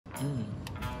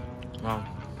Wow.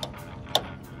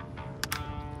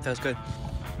 That was good.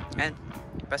 And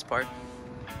best part,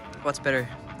 what's better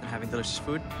than having delicious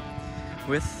food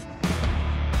with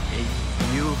a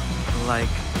view like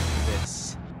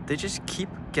this? They just keep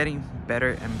getting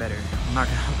better and better. I'm not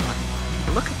gonna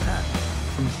lie. Look at that.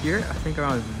 From here, I think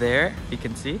around there, you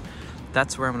can see,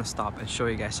 that's where I'm gonna stop and show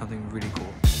you guys something really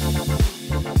cool.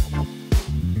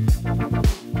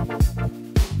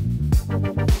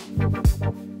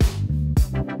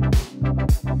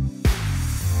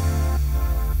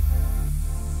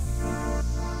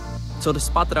 So the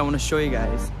spot that I want to show you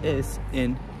guys is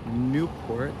in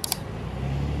Newport,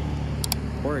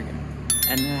 Oregon,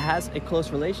 and it has a close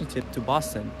relationship to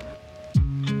Boston.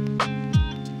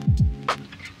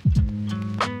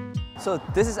 So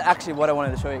this is actually what I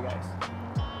wanted to show you guys.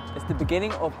 It's the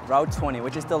beginning of Route 20,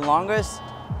 which is the longest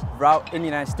route in the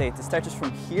United States. It starts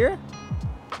from here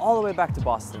all the way back to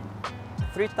Boston.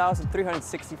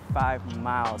 3,365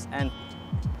 miles. And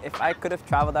if I could have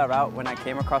traveled that route when I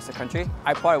came across the country,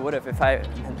 I probably would have if I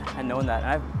had known that.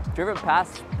 And I've driven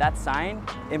past that sign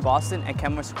in Boston at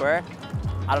Kenmore Square,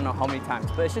 I don't know how many times,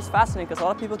 but it's just fascinating because a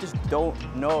lot of people just don't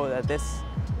know that this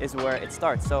is where it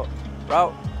starts. So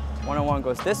Route 101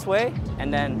 goes this way,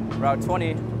 and then Route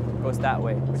 20 goes that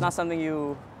way. It's not something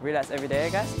you realize every day, I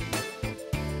guess.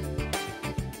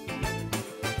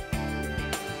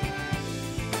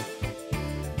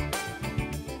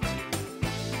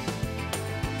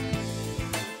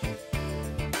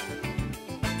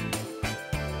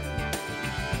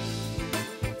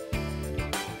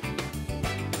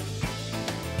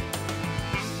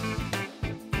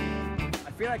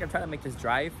 I feel like I'm trying to make this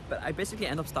drive, but I basically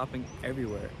end up stopping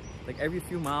everywhere. Like every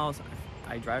few miles,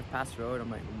 I drive past the road,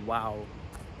 I'm like, wow,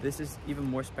 this is even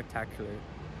more spectacular.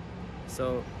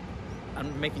 So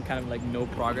I'm making kind of like no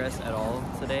progress at all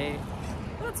today.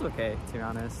 But that's okay, to be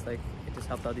honest. Like it just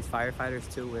helped out these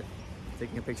firefighters too with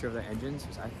taking a picture of their engines,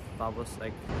 which I thought was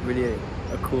like really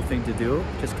a cool thing to do,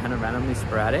 just kind of randomly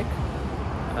sporadic.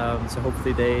 So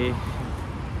hopefully they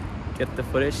get the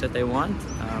footage that they want.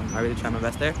 I really try my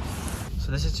best there. So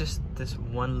this is just this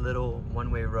one little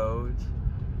one-way road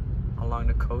along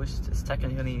the coast. It's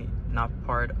technically not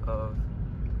part of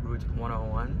Route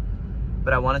 101,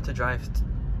 but I wanted to drive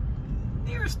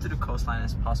nearest to the coastline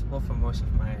as possible for most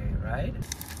of my ride.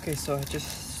 Okay, so I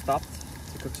just stopped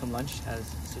to cook some lunch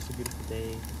as it's just a beautiful day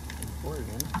in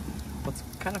Oregon. What's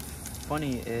kind of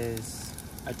funny is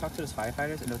I talked to those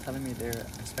firefighters and they're telling me they're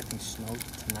expecting snow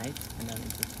tonight and then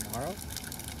into tomorrow.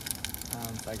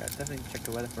 So I got definitely check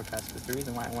the weather forecast, because the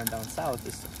reason why I went down south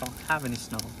is I don't have any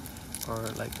snow or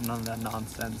like none of that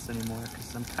nonsense anymore,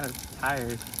 because I'm kind of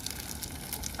tired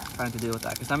trying to deal with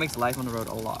that, because that makes life on the road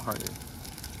a lot harder.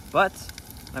 But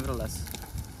nevertheless,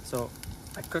 so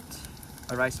I cooked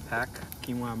a rice pack,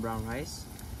 quinoa and brown rice,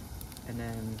 and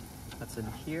then that's in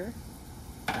here.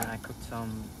 And I cooked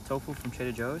some tofu from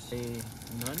Trader Joe's, a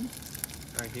naan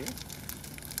right here.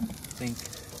 I think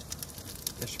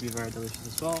that should be very delicious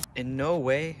as well. In no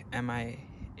way am I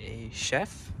a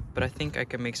chef, but I think I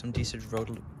can make some decent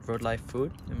road life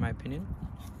food, in my opinion.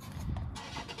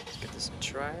 Let's get this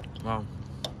tried. Wow,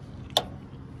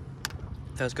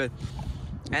 that was good.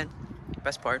 And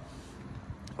best part,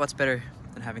 what's better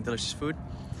than having delicious food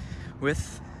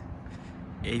with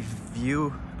a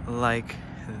view like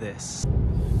this?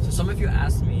 So some of you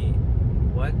asked me,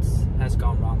 what has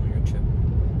gone wrong on your trip?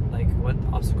 Like, what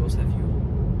obstacles have you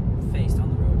faced on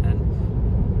the road?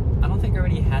 And I don't think I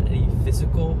already had any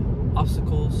physical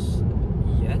obstacles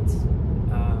yet.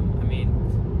 I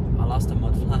mean, I lost a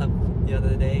mud flap the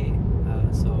other day,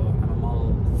 so I'm a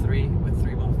Model 3 with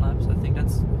 3 mud flaps. I think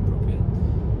that's appropriate.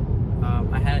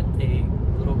 I had a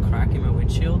little crack in my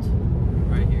windshield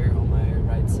right here on my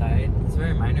right side. It's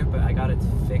very minor, but I got it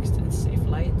fixed at Safe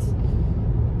Light.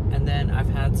 And then I've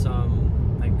had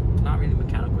some, like, not really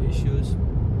mechanical issues.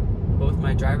 Both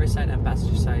my driver's side and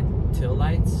passenger side tail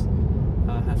lights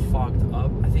have fogged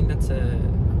up. I think that's a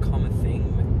common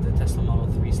thing with the Tesla Model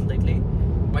 3s lately.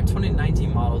 My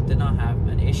 2019 model did not have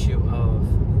an issue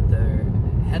of their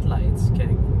headlights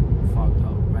getting fogged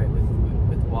up, right,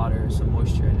 with water, some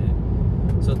moisture in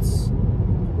it. So it's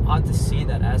odd to see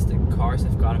that as the cars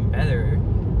have gotten better,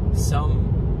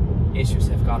 some issues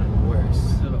have gotten worse.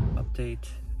 So update,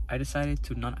 I decided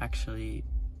to not actually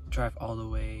drive all the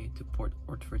way to Port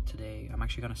Orford today. I'm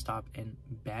actually gonna stop in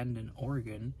Bandon,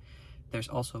 Oregon. There's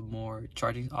also more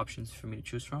charging options for me to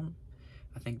choose from.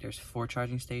 I think there's 4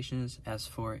 charging stations, as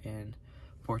for in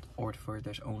Port Orford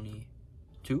there's only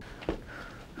 2.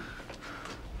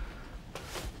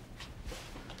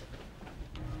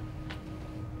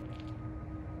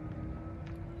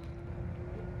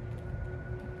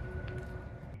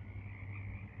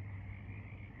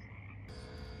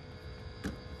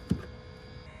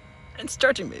 It's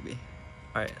charging, baby.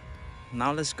 All right,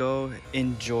 now let's go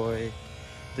enjoy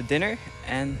the dinner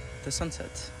and the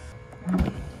sunset.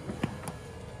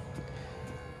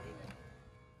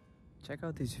 Check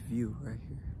out this view right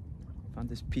here. Found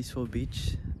this peaceful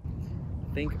beach.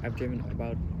 I think I've driven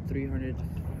about 300,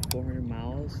 400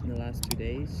 miles in the last 2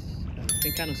 days. It's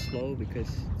been kind of slow because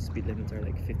speed limits are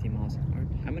like 50 miles an hour.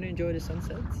 I'm gonna enjoy the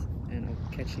sunset and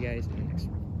I'll catch you guys in the next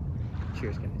one.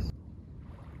 Cheers, guys.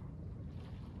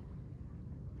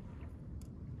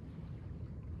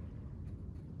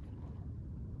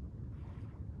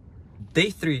 Day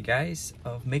 3, guys,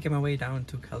 of making my way down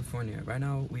to California. Right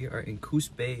now we are in Coos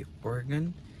Bay,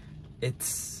 Oregon.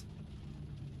 It's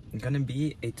gonna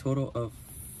be a total of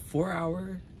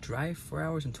 4-hour drive, 4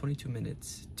 hours and 22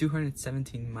 minutes,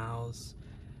 217 miles.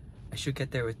 I should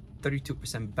get there with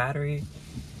 32% battery.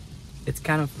 It's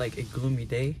kind of like a gloomy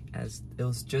day as it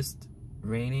was just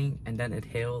raining and then it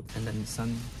hailed and then the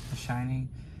sun was shining.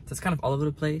 So it's kind of all over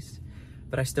the place,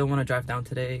 but I still want to drive down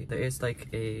today. There is like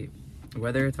a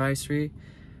weather advisory,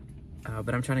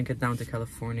 but I'm trying to get down to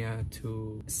California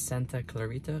to Santa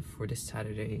Clarita for this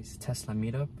Saturday's Tesla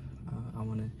meetup. I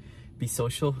want to be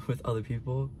social with other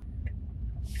people.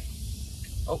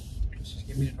 Oh, just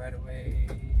give me it right away.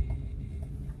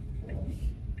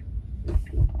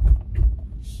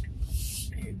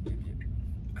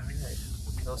 Alright,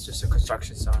 that was just a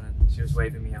construction zone and she was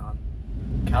waving me on.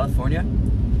 California,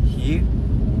 here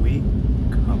we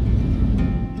come.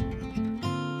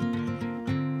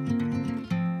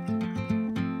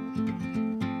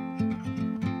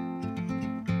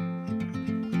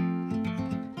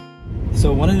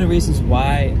 So one of the reasons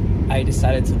why I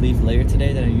decided to leave later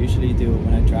today than I usually do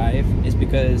when I drive is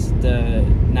because the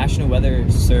National Weather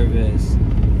Service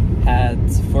had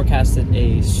forecasted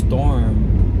a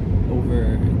storm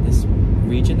over this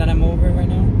region that I'm over right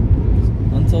now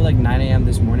until like 9 a.m.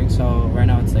 this morning. So right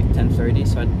now it's like 10:30,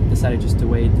 so I decided just to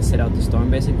wait to sit out the storm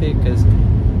basically because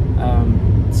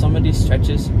some of these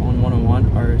stretches on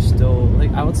 101 are still,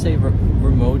 like, I would say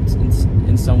remote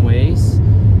in some ways.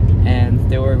 And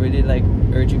they were really like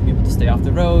urging people to stay off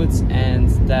the roads and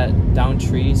that down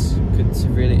trees could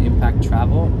severely impact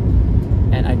travel.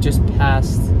 And I just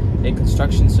passed a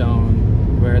construction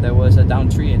zone where there was a down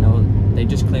tree and they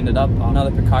just cleaned it up.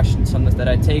 Another precaution sometimes that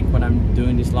I take when I'm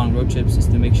doing these long road trips is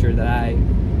to make sure that I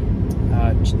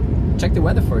check the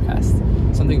weather forecast.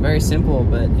 Something very simple,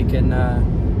 but it can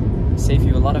save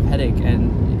you a lot of headache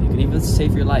and it can even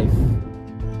save your life.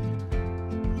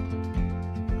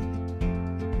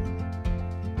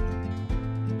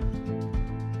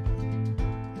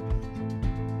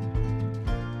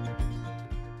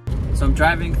 So I'm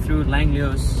driving through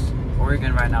Langley's,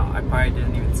 Oregon right now. I probably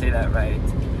didn't even say that right.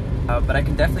 But I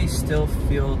can definitely still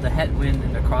feel the headwind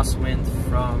and the crosswind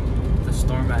from the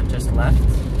storm that just left.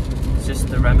 It's just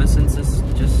the reminiscences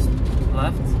just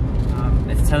left.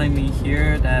 It's telling me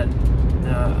here that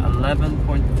the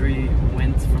 11.3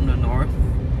 wind from the north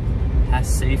has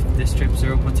saved this trip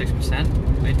 0.6%,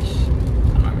 which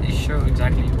I'm not really sure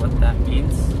exactly what that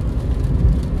means.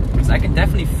 Because I can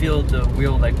definitely feel the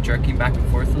wheel like jerking back and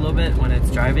forth a little bit when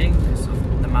it's driving because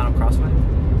of the amount of crosswind.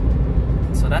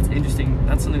 So that's interesting.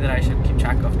 That's something that I should keep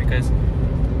track of because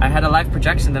I had a live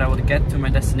projection that I would get to my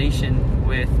destination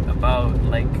with about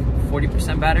like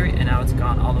 40% battery and now it's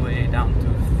gone all the way down to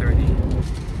 30.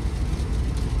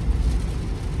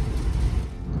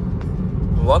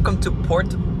 Welcome to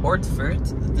Port Orford.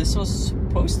 This was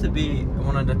supposed to be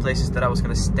one of the places that I was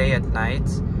going to stay at night.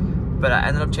 But I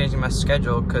ended up changing my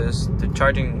schedule because the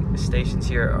charging stations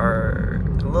here are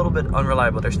a little bit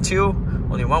unreliable. There's 2,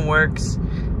 only 1 works.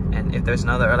 And if there's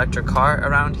another electric car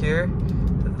around here,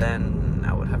 then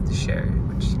I would have to share,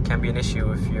 which can be an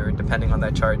issue if you're depending on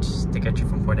that charge to get you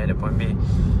from point A to point B.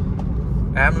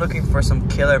 I'm looking for some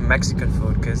killer Mexican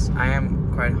food because I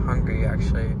am quite hungry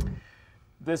actually.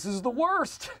 This is the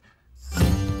worst!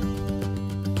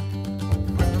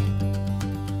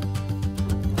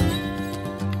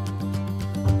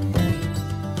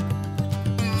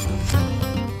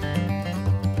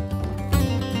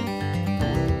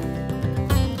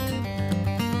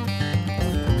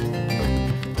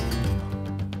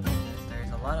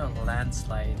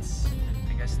 Landslides.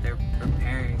 I guess they're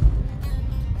repairing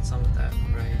some of that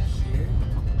right here.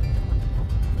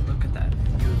 Look at that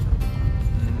view.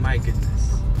 My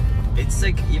goodness. It's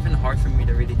like even hard for me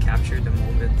to really capture the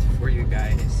moment for you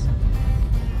guys,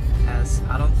 as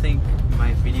I don't think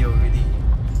my video really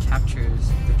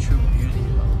captures the true beauty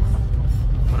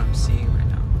of what I'm seeing right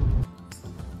now.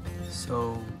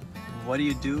 So what do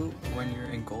you do when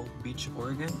you're in Gold Beach,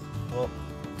 Oregon? Well,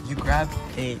 you grab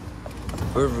a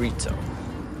burrito.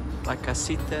 La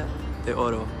Casita del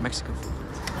Oro, Mexican food.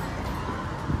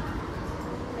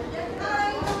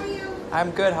 Hi, how are you?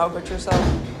 I'm good. How about yourself?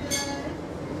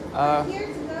 Here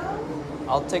to go?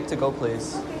 I'll take to go,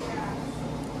 please.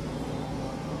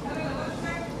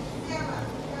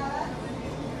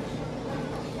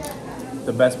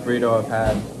 The best burrito I've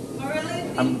had. Oh,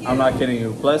 really? I'm not kidding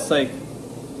you. Plus, like,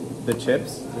 the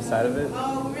chips, the side of it.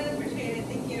 Oh, we really appreciate it.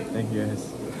 Thank you. Thank you,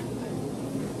 guys.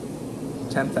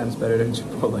 10 times better than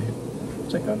Chipotle.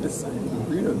 Check out this side of the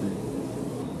burrito,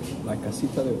 dude. La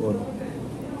Casita del Oro.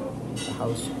 The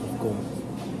house of gold.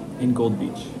 In Gold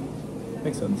Beach.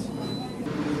 Makes sense.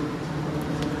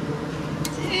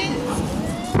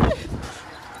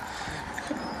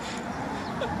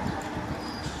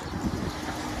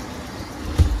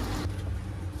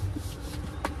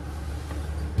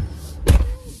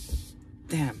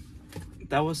 Damn,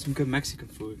 that was some good Mexican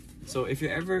food. So if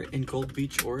you're ever in Gold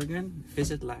Beach, Oregon,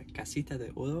 visit La Casita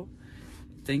del Oro.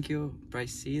 Thank you,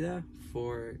 Brycida,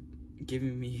 for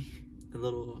giving me a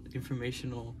little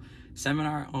informational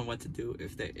seminar on what to do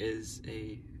if there is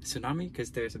a tsunami,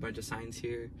 because there's a bunch of signs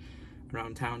here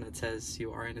around town that says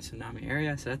you are in a tsunami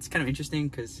area. So that's kind of interesting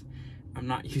because I'm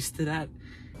not used to that.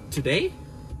 Today,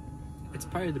 it's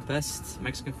probably the best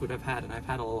Mexican food I've had, and I've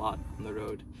had a lot on the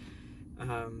road.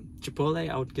 Chipotle,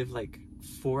 I would give like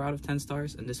 4 out of 10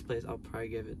 stars, and this place I'll probably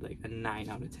give it like a 9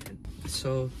 out of 10.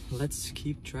 So let's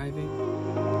keep driving.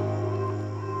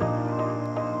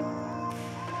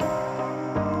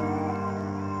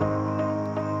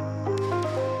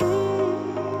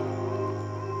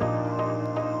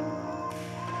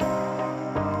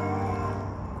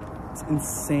 It's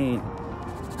insane.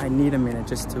 I need a minute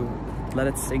just to let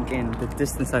it sink in, the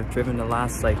distance I've driven the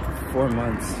last like 4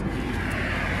 months.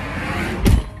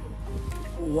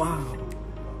 Wow.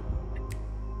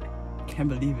 Can't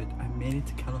believe it. I made it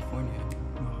to California.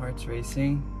 My heart's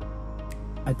racing.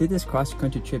 I did this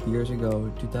cross-country trip years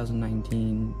ago,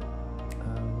 2019,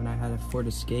 when I had a Ford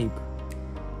Escape.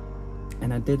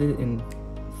 And I did it in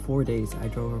 4 days. I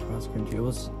drove across country. It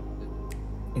was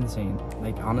insane.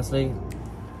 Like, honestly,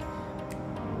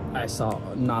 I saw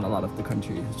not a lot of the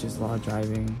country. It was just a lot of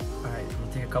driving. All right,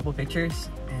 we'll take a couple pictures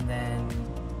and then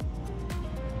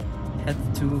head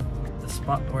to the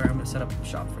spot where I'm gonna set up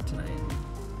shop for tonight.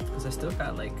 Because I still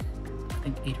got like, I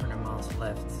think 800 miles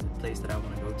left to the place that I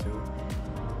want to go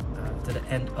to the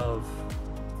end of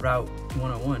Route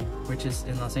 101, which is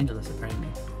in Los Angeles apparently.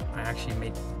 I actually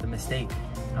made the mistake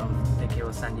of thinking it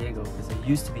was San Diego, because it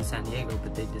used to be San Diego,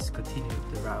 but they discontinued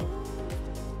the route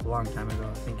a long time ago,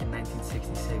 I think in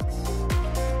 1966.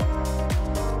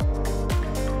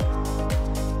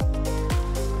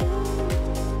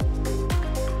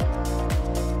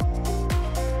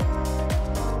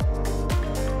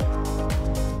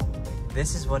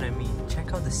 This is what I mean.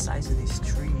 Check out the size of these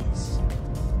trees.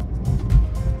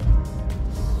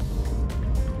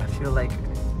 I feel like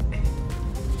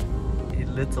a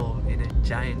little in a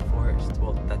giant forest.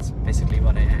 Well, that's basically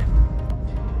what I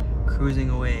am. Cruising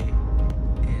away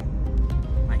in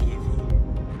my EV.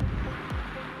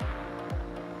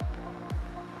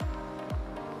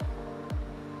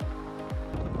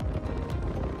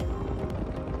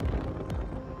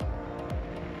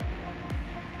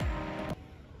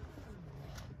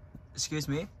 Excuse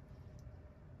me?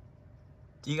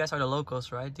 You guys are the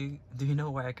locals, right? Do you know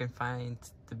where I can find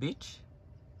the beach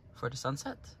for the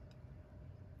sunset?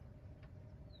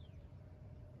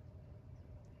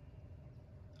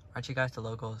 Aren't you guys the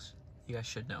locals? You guys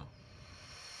should know.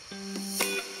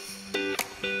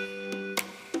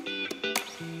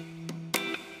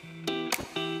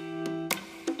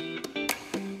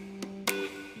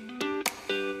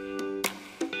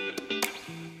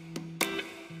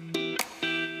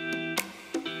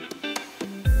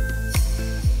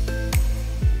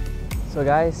 So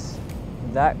guys,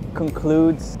 that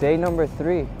concludes day number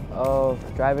 3 of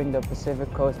driving the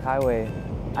Pacific Coast Highway.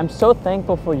 I'm so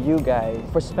thankful for you guys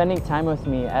for spending time with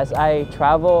me as I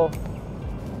travel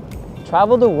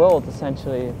the world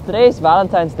essentially. Today is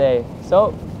Valentine's Day,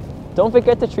 so don't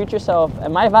forget to treat yourself.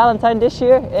 And my Valentine this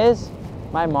year is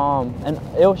my mom, and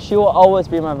she will always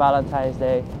be my Valentine's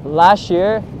Day. Last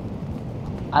year,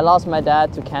 I lost my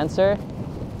dad to cancer,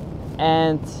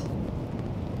 and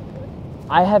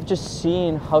I have just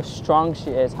seen how strong she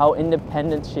is, how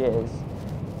independent she is.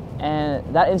 And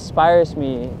that inspires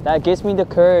me. That gives me the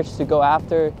courage to go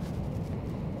after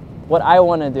what I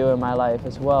want to do in my life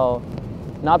as well.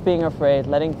 Not being afraid,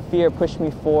 letting fear push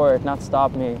me forward, not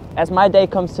stop me. As my day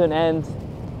comes to an end,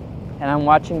 and I'm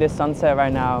watching this sunset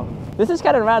right now. This is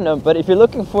kind of random, but if you're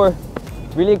looking for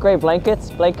really great blankets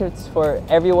for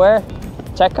everywhere,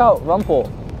 check out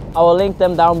Rumpel. I will link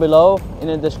them down below in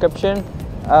the description.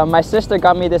 My sister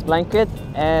got me this blanket,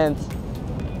 and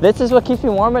this is what keeps me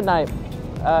warm at night.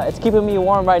 It's keeping me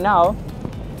warm right now,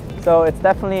 so it's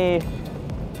definitely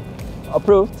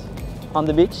approved on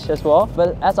the beach as well.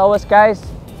 But as always, guys,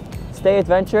 stay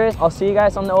adventurous. I'll see you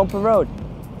guys on the open road.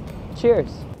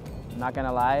 Cheers. Not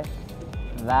gonna lie,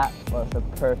 that was the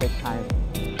perfect time.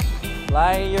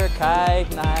 Fly your kite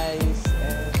nice